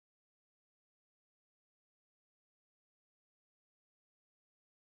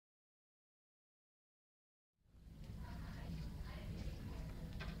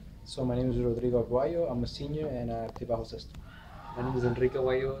So my name is Rodrigo Aguayo. I'm a senior and I play bajo sexto. My name is Enrique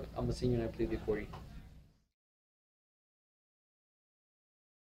Aguayo. I'm a senior and I play the accordion.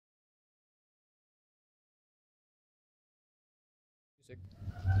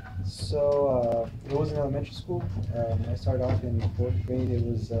 So it was in elementary school. I started off in fourth grade. It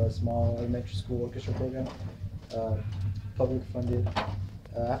was a small elementary school orchestra program, uh, public funded.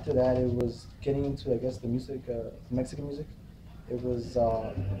 After that, it was getting into, I guess, the music, Mexican music. It was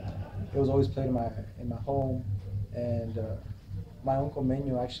always played in my home, and my uncle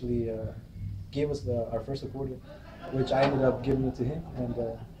Menyo actually gave us our first accordion, which I ended up giving it to him, and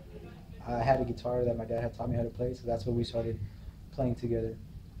I had a guitar that my dad had taught me how to play, so that's when we started playing together.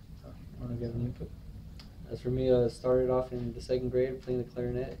 I want to give an input. As for me, I started off in the second grade playing the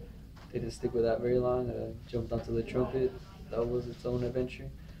clarinet. Didn't stick with that very long. Jumped onto the trumpet. That was its own adventure.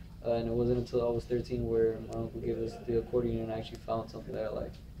 And it wasn't until I was 13 where my uncle gave us the accordion and I actually found something that I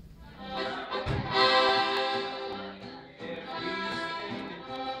liked.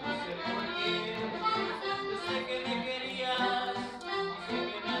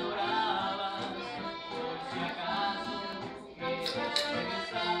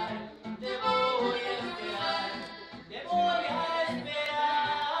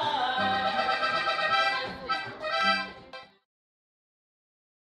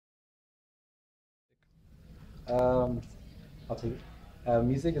 Um, I'll take it.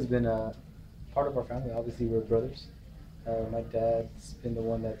 Music has been a part of our family. Obviously, we're brothers. My dad's been the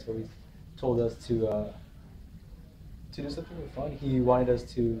one that's always told us to do something fun. He wanted us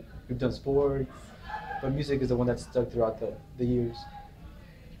to. We've done sports, but music is the one that's stuck throughout the years.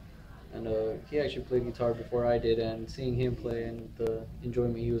 And he actually played guitar before I did, and seeing him play and the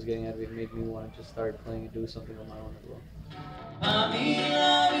enjoyment he was getting out of it made me want to just start playing and do something on my own as well. A mí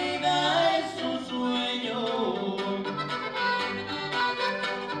la vida es un sueño.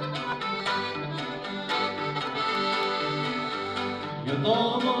 Yo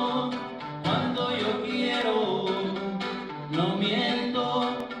tomo cuando yo quiero, no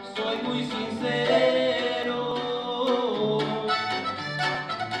miento, soy muy sincero.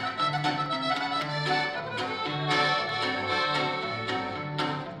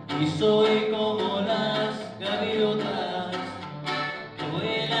 Y soy como las gaviotas que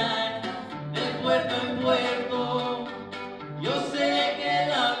vuelan de puerto en puerto. Yo sé que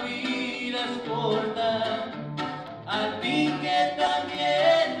la vida es corta, al fin que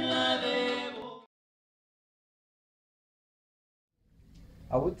también la debo.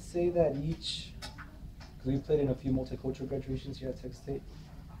 I would say that because we played in a few multicultural graduations here at Tech State.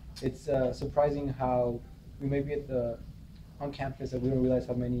 It's surprising how we may be on campus that we don't realize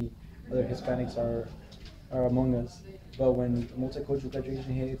how many other Hispanics are among us. But when multicultural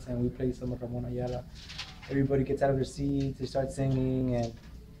graduation hits and we play some of Ramon Ayala, everybody gets out of their seats, they start singing, and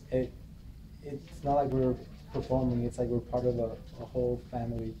it's not like we're performing, it's like we're part of a whole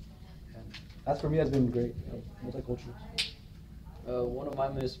family. And that's, for me, has been great, multicultural. One of my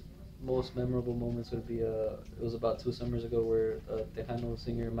most memorable moments would be it was about 2 summers ago where Tejano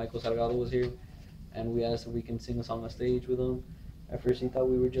singer Michael Salgado was here, and we asked if we can sing a song on stage with him. At first he thought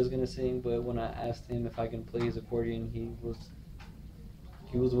we were just gonna sing, but when I asked him if I can play his accordion, he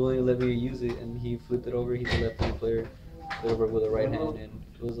was willing to let me use it, and he flipped it over. He's a left-handed player, played over with a right hand, and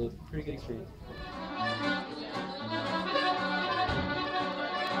it was a pretty good experience.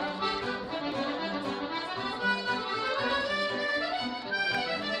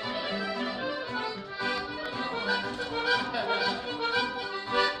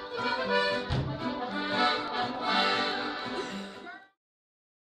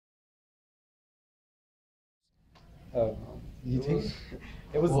 You think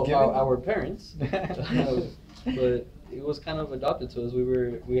it was well, given? our parents, but it was kind of adopted to us.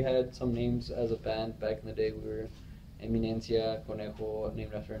 We had some names as a band back in the day. We were Eminencia, Conejo,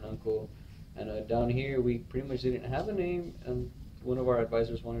 named after an uncle, and down here we pretty much didn't have a name. And one of our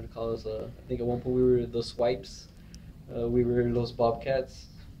advisors wanted to call us. I think at one point we were the Swipes. We were Los Bobcats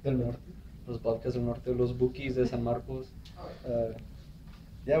Del Norte. Los Bobcats del Norte, Los Bookies de San Marcos.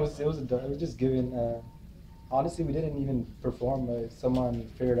 Yeah, it was just given. Honestly, we didn't even perform. Someone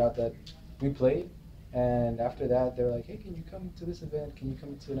figured out that we played, and after that, they were like, "Hey, can you come to this event? Can you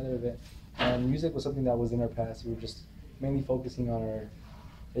come to another event?" And music was something that was in our past. We were just mainly focusing on our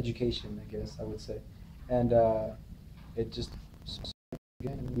education, I guess I would say, and it just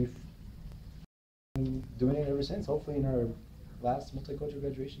again we've been doing it ever since. Hopefully, in our last multicultural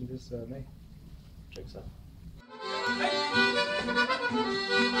graduation this May. Checks out.